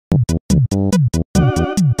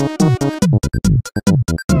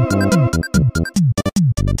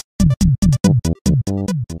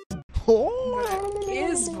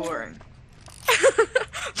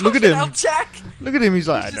Look at him. Help, Jack. Look at him. He's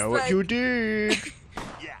like, He's I know just what you like- did.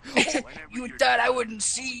 You thought I wouldn't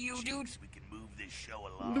see you, dude? We can move this show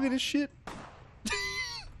along. Look at this shit.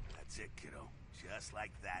 That's it, kiddo. Just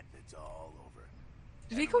like that, it's all over.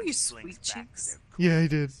 Did he call you Slinks sweet back to cheeks? their Yeah, he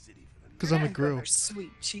did. city for the Because I'm a Yeah, grill. those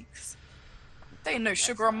Sweet cheeks. There ain't no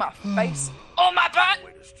sugar on my face. On my butt!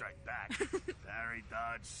 way to strike back. Parry,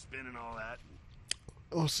 dodge, spin, and all that.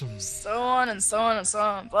 Awesome. So on and so on and so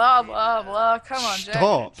on. Blah, blah, blah. Come on, Jack.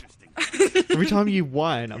 Stop. Interesting. Every time you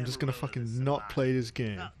whine, I'm just gonna fucking not play this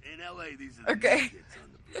game. Now, in LA, these are the Okay. new kids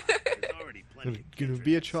on the block. There's already plenty If of you're gonna kindred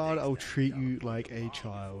be a and child, stakes I'll that treat come you with like them. a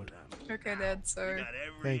child. Okay, Dad, We so. got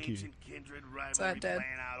every Thank you. ancient kindred rivalry Sorry, Dad.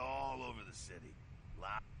 playing out all over the city.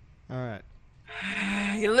 Alright.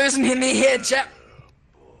 You're losing me here, Jack.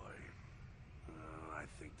 Boy. I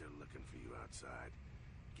think they're looking for you outside.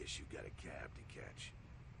 Guess you got a cab to catch.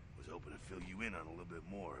 Was hoping to fill you in on a little bit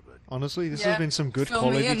more, but Honestly, this Yeah, has been some good Fill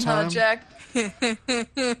quality me in, time. huh, Jack?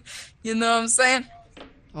 You know what I'm saying?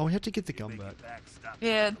 Oh, we have to get the gun back. backstop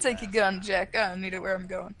Yeah, take your gun, Jack. I don't need it where I'm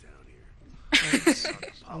going. down here.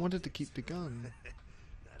 I wanted to keep the gun. Now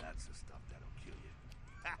that's the stuff that'll kill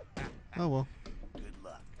you. Oh well. Good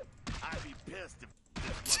luck. I'd be pissed if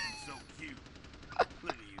this wasn't so cute.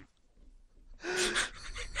 Look at you.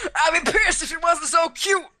 I'd be pissed if it wasn't so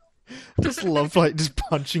cute. Just love like just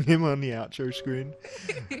punching him on the outro screen.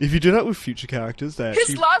 If you do that with future characters, they His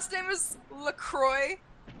actually last name is LaCroix.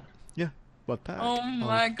 blood pack. Oh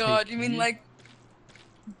my I'll god, take you mean like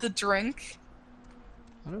the drink?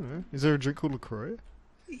 I don't know. Is there a drink called LaCroix?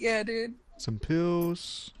 Yeah, dude. Some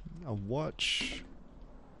pills, a watch.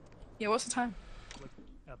 Yeah, what's the time?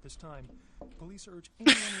 At this time, police urge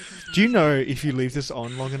anyone within Do you know if you leave this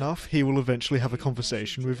on long enough, he will eventually have a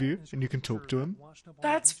conversation with you and you can talk to him?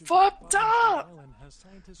 That's fucked up!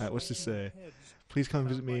 Alright, what's this say? Please come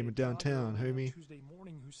visit me in downtown, homie.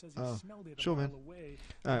 Oh, sure, man.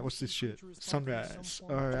 Alright, what's this shit? Sunrise.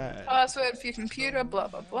 Alright. Password for your computer, blah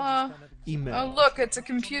blah blah. Email. Oh look, it's a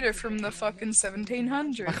computer from the fucking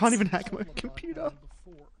 1700s. I can't even hack my computer.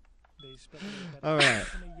 Alright.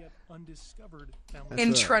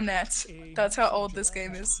 Intranet. That's how old this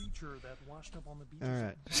game is.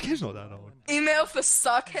 Alright. This game's not that old. Email for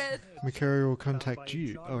suckhead. Macari will contact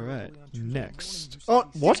you. Alright. Next. Oh,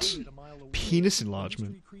 what? Penis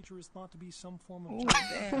enlargement. Ooh, damn.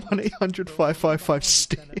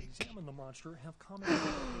 1-800-555-STICK.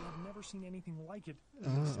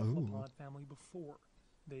 Oh.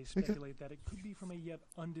 They speculate that it could be from a yet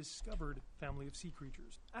undiscovered family of sea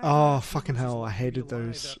creatures. Oh, fucking hell. I hated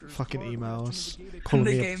those fucking emails. Calling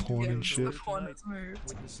The me a game porn and begins shit. with one that's moved.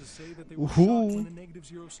 Witnesses say that they were Ooh. shocked when the negative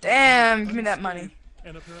zero star Damn, give me that money.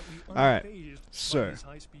 and apparently Alright, unfazed by so. his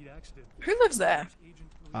high-speed accident. Who lives there?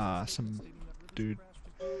 Some dude.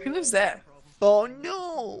 Who lives there? Oh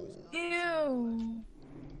no! Ew.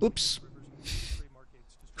 Oops.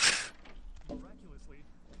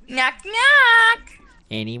 Knock knock.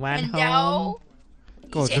 Anyone Hello.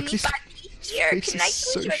 God, Is look at this. anybody His here? face Can I is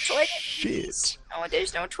so use your toilet, shit. please? Oh,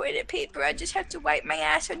 there's no toilet paper. I just have to wipe my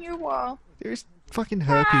ass on your wall. There's fucking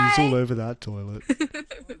herpes all over that toilet.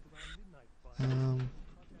 Oh.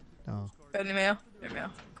 Got any mail? No mail.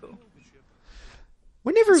 Cool.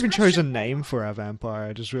 We never even chose a name for our vampire,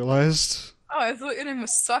 I just realized. Oh, I thought your name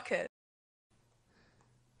was Suckhead.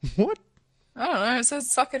 What? I don't know. It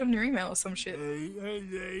says Suckhead on your email or some shit. Hey,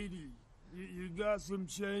 lady. You got some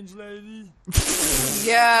change, lady?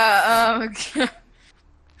 Yeah,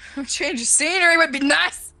 change of scenery would be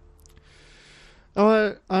nice.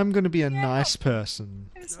 Oh, I'm gonna be a nice person.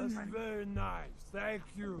 Here's That's some money. very nice. Thank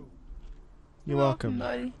you. You're welcome.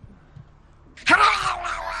 buddy.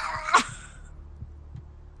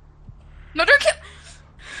 No, don't kill.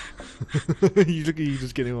 You look at you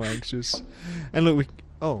just getting all anxious. And look, we.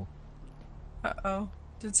 Oh. Uh-oh.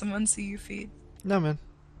 Did someone see you feed? No, man.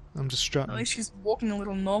 I'm just At strutting. least she's walking a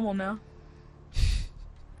little normal now.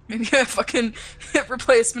 Maybe her fucking hip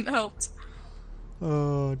replacement helped.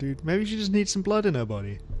 Oh, dude. Maybe she just needs some blood in her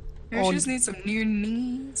body. Maybe Oh, she just needs some new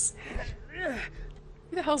knees.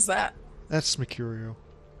 Who the hell's that? That's Mercurial.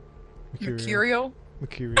 Mercurial?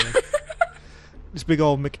 Mercurial. This big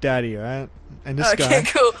old McDaddy, alright? And this Okay, guy.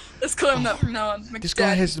 cool. Let's call him that from now on. This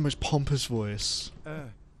guy McDaddy. has the most pompous voice.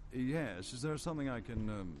 Yes. Is there something I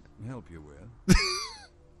can help you with?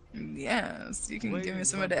 Yes, you can give me Wait,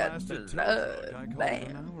 some of my that bastard took blood. I called an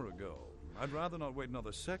Bam. hour ago. I'd rather not wait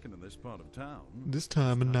another second in this part of town. This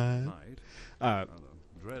time of night. Another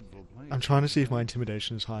dreadful place. I'm trying to see if my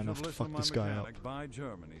intimidation is high Should've enough to listened fuck my this guy up. mechanic. By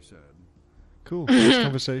Germany, said. Cool. Nice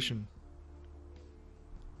conversation.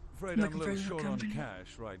 Afraid I'm Looking a for little your short on company.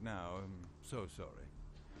 cash right now. I'm so sorry.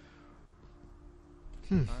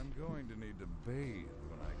 I'm going to need to bathe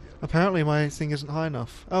when I get. Apparently my thing isn't high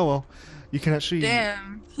enough. Oh well. You can actually...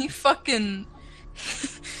 Damn, he fucking...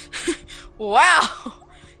 Wow!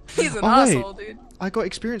 He's an Oh, wait. asshole, dude. I got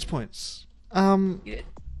experience points. You did.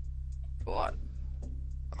 What?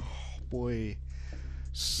 Boy.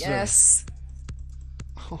 So... Yes.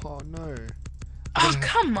 Oh no. Oh,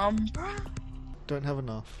 come on, bro. Don't have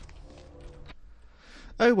enough.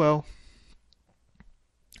 Oh well.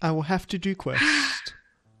 I will have to do quest.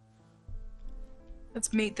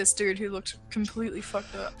 Let's meet this dude who looked completely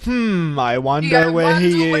fucked up. I wonder gotta where wonder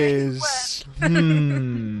he where he is.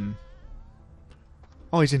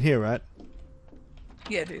 Oh, he's in here, right?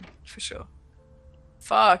 Yeah, dude, for sure.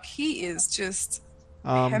 Fuck, he is just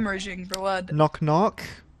hemorrhaging blood. Knock knock.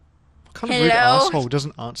 What kind of rude Hello? asshole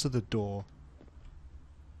doesn't answer the door?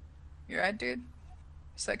 You right, dude?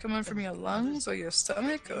 Is that coming from your lungs or your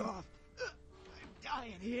stomach? Or... I'm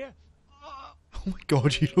dying here. Oh my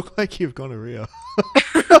god, you look like you've gonorrhea.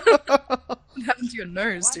 What happened to your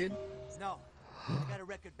nose, dude? No. I got a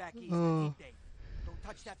record back east. Don't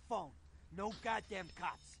touch that phone. No goddamn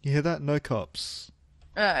cops. You hear that? No cops.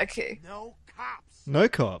 Okay. No cops. No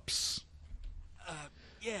cops.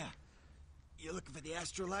 Yeah. You looking for the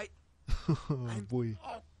astrolite? Oh boy.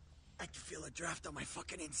 Oh, I can feel a draft on my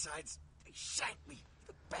fucking insides. They shanked me.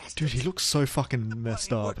 The bastards. Dude, he looks so fucking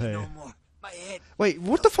messed up, Working hey. no more. My head. Wait,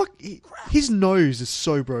 what the fuck? His nose is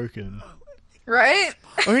so broken. Right?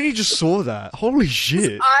 I only just saw that. Holy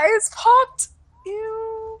shit. Eyes popped?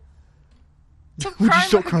 Ew. Stop Would you crying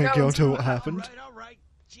stop like a crying, girl. girl, tell what happened? All right.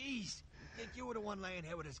 Jeez. Think you were the one laying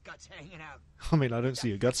here with his guts hanging out. I mean, I don't see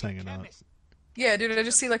your guts hanging out. Yeah, dude, I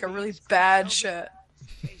just see like a really bad shirt.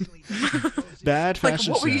 Bad Like,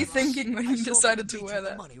 fashion what were you sense. thinking when you decided to wear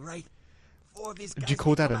that? Do you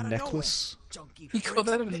call that a necklace? You call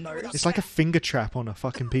that a nose? It's like a finger trap on a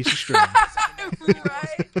fucking piece of string.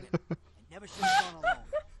 Right? Never should have gone alone.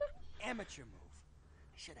 Amateur move.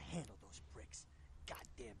 I should have handled those pricks.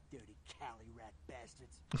 Goddamn dirty Cali rat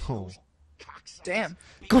bastards. Oh. Cocksuckers. Damn.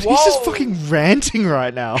 God, he's just Whoa. fucking ranting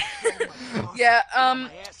right now. Yeah, My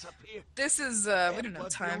ass up here. this is, we don't have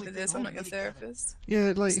time for this. I'm not your therapist.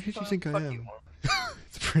 Yeah, like, who do you think I Fuck am? you.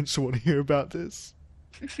 The prince want to hear about this.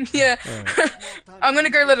 Yeah. Alright. I'm gonna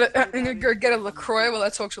go get a LaCroix while I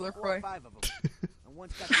talk to LaCroix. 5 of them. And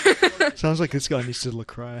one's got Sounds like this guy needs to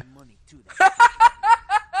LaCroix. money too.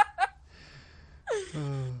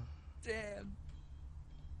 Damn.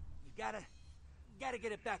 You gotta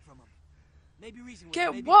get it back from him. Maybe reason with him,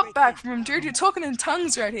 Get maybe what break back things. from him, dude? You're talking in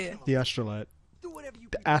tongues right here. The astrolite. Do whatever you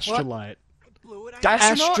The astrolite. I blew it. The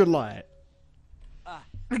Astronaut? astrolite.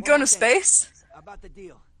 We're One going more to thing. space? About the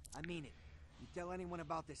deal. I mean it. You tell anyone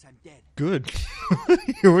about this, I'm dead. Good.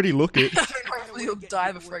 You already look it. Hopefully you'll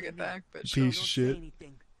die before I get back, but sure. Piece Don't of say shit.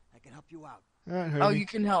 anything. I can help you out. Alright, Oh, homie. you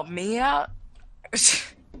can help me out?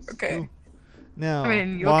 Okay. Cool. Now, I mean,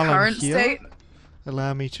 in your while current I'm here, state,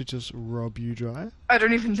 allow me to just rob you dry. I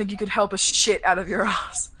don't even think you could help a shit out of your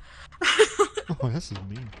ass. Oh, that's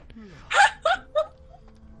mean.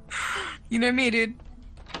 You know me, dude.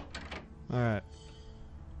 Alright.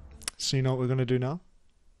 So you know what we're gonna do now?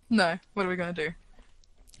 No, what are we gonna do?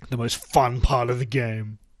 The most fun part of the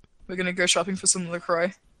game. We're gonna go shopping for some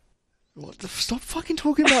LaCroix. What the, stop fucking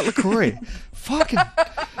talking about LaCroix. Fucking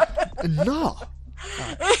enough.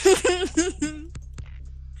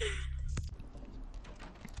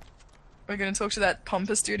 We're gonna talk to that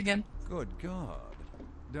pompous dude again. Good God.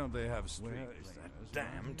 Don't they have street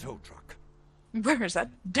Damn tow truck. Where is that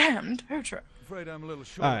damned tow truck? Afraid I'm a little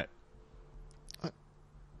short. Alright.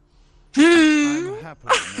 Hmm. I'm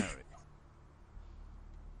happily married.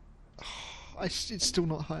 It's still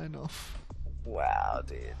not high enough. Wow,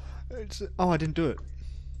 dude. Oh, I didn't do it.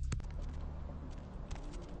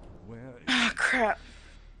 Where is Ah, crap.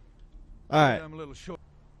 Alright. I'm a little short.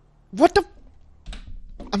 What the?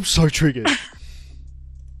 I'm so triggered.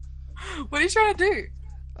 What are you trying to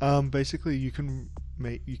do? Basically you can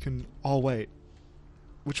oh wait.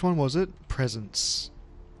 Which one was it? Presents.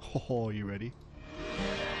 Oh, you ready?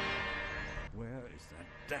 Where is that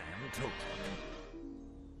damn tow truck?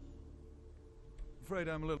 Afraid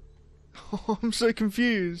I'm a little. Oh, I'm so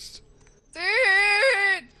confused.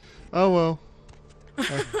 Dude! Oh well.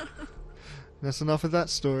 That's enough of that I'm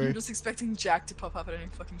story. just expecting Jack to pop up at any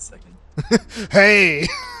fucking second. Hey!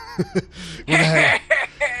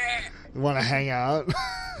 Wanna hang out?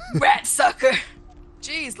 Rat sucker!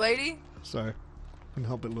 Jeez, lady. Sorry. Couldn't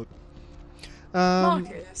help but look.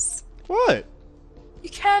 Marcus. What? You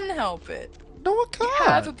can help it. No, I You can't.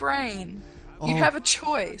 have a brain. You Oh. have a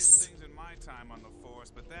choice. Things in my time on the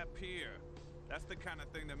force, but that pier. That's the kind of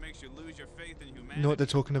thing that makes you lose your faith in humanity. You know what they're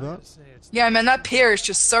talking about? Yeah, man, that pier is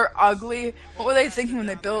just so ugly. What were they thinking when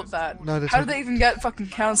they built that? No, How did they even get fucking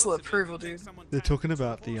council approval, dude? They're talking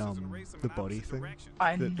about the body thing.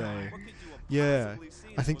 I That know. they. Yeah,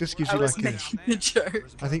 I think this gives I you was like a. making a joke.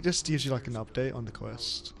 I think this gives you like an update on the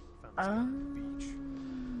quest.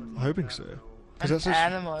 I'm hoping so. An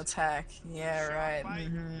animal attack. Yeah, right.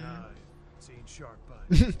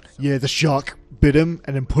 Yeah, the shark bit him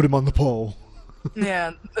and then put him on the pole.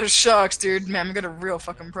 Yeah, there's sharks, dude. Man, we got a real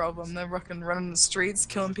fucking problem. They're fucking running the streets,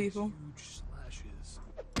 killing people.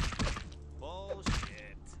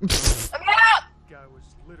 Bullshit. Let me out! Guy was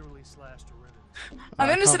literally slashed to ribbons. I'm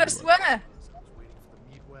innocent, I swear.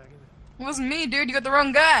 It wasn't me, dude. You got the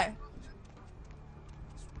wrong guy.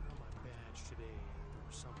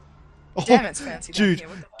 Oh, Damn, it's fancy down dude, here.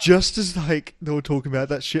 What the fuck? just as like they were talking about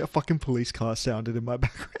that shit, a fucking police car sounded in my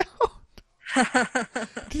background.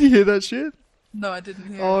 Did you hear that shit? No, I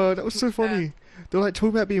didn't hear. Oh, that was so funny. They're like talking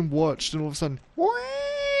about being watched, and all of a sudden, wow!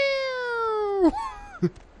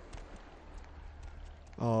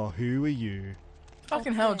 Oh, who are you?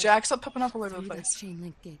 Fucking hell, Jack, stop popping up all over the Through that place. chain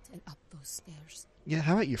link gate and up those stairs. Yeah,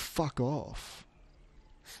 how about you fuck off?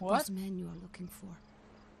 What? Those men you are looking for.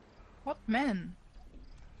 What men?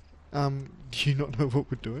 Do you not know what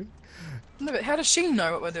we're doing? No, but how does she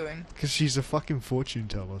know what we're doing? Because she's a fucking fortune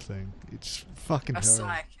teller thing. It's fucking A hell.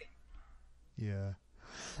 psychic. Yeah.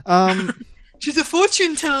 She's a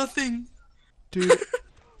fortune teller thing. Dude,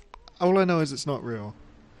 all I know is it's not real.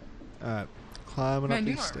 Alright, climbing Man, up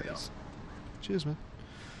you these are real. stairs. Cheers, man.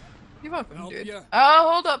 You're welcome, Help dude. ya.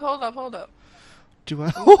 Oh, hold up. Do I?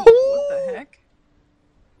 What the heck?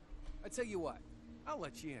 I tell you what, I'll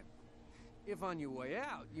let you in. If on your way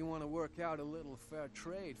out you want to work out a little fair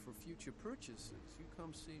trade for future purchases, you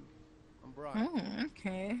come see me. I'm Brian.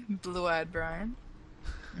 Okay. Blue-eyed Brian.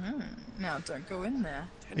 Now don't go in there.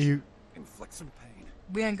 Are you? Inflict some pain.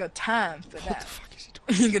 We ain't got time for What that. the fuck is he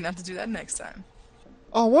doing? You're gonna have to do that next time.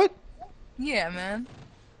 Oh, what? Yeah, man.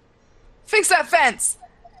 Fix that fence!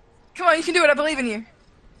 Come on, you can do it, I believe in you.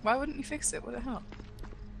 Why wouldn't you fix it? What the hell?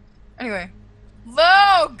 Anyway.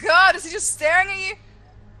 Oh, God, is he just staring at you?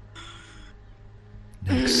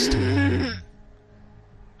 Next time.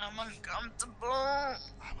 I'm uncomfortable.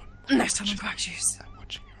 Next time on QuackJuice.